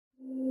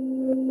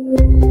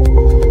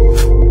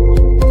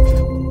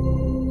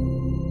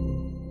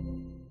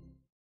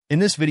In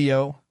this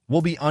video,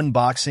 we'll be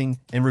unboxing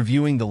and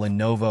reviewing the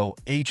Lenovo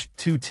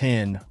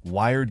H210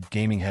 wired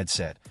gaming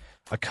headset,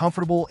 a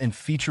comfortable and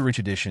feature-rich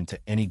addition to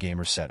any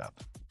gamer setup.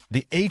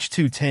 The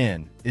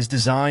H210 is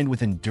designed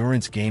with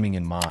endurance gaming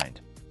in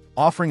mind,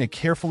 offering a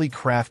carefully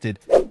crafted,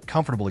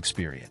 comfortable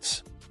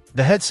experience.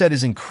 The headset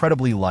is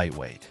incredibly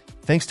lightweight,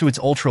 thanks to its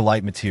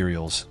ultra-light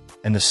materials,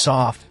 and the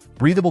soft,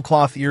 breathable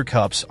cloth ear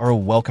cups are a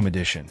welcome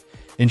addition,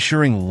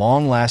 ensuring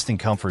long-lasting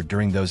comfort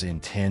during those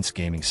intense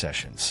gaming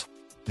sessions.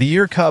 The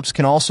ear cups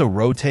can also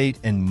rotate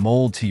and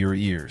mold to your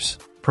ears,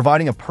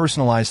 providing a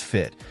personalized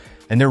fit,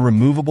 and they're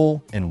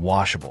removable and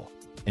washable,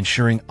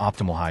 ensuring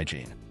optimal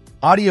hygiene.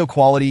 Audio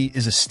quality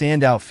is a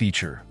standout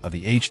feature of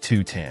the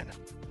H210.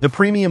 The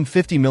premium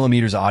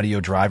 50mm audio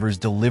drivers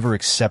deliver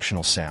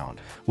exceptional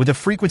sound, with a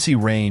frequency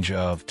range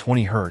of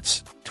 20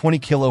 Hz, 20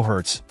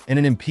 kHz, and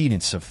an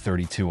impedance of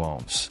 32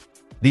 ohms.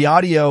 The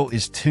audio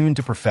is tuned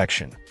to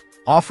perfection,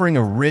 offering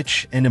a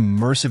rich and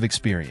immersive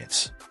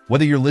experience,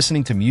 whether you're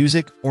listening to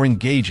music or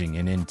engaging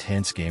in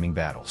intense gaming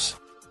battles.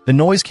 The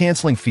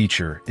noise-canceling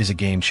feature is a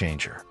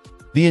game-changer.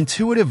 The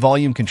intuitive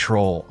volume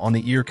control on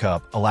the ear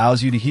cup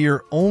allows you to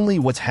hear only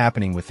what's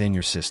happening within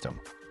your system,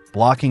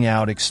 blocking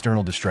out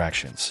external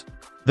distractions.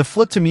 The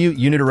flip-to-mute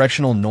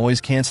unidirectional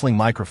noise-canceling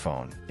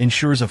microphone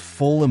ensures a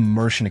full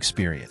immersion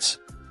experience,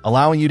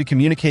 allowing you to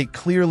communicate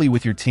clearly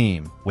with your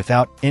team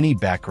without any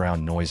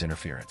background noise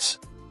interference.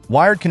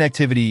 Wired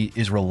connectivity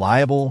is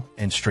reliable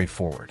and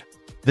straightforward.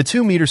 The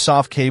 2-meter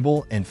soft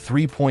cable and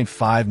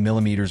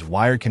 3.5mm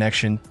wired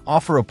connection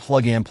offer a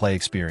plug-and-play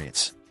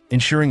experience,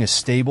 ensuring a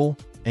stable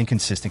and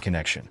consistent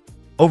connection.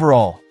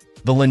 Overall,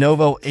 the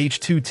Lenovo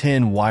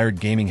H210 wired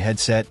gaming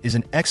headset is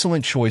an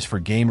excellent choice for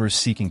gamers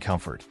seeking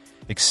comfort,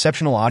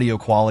 exceptional audio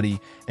quality,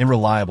 and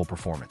reliable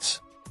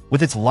performance.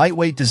 With its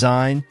lightweight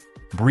design,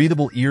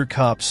 breathable ear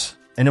cups,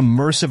 and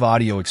immersive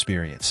audio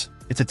experience,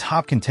 it's a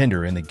top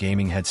contender in the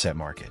gaming headset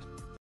market.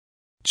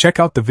 Check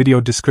out the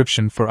video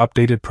description for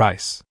updated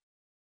price.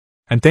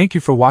 And thank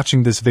you for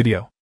watching this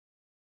video.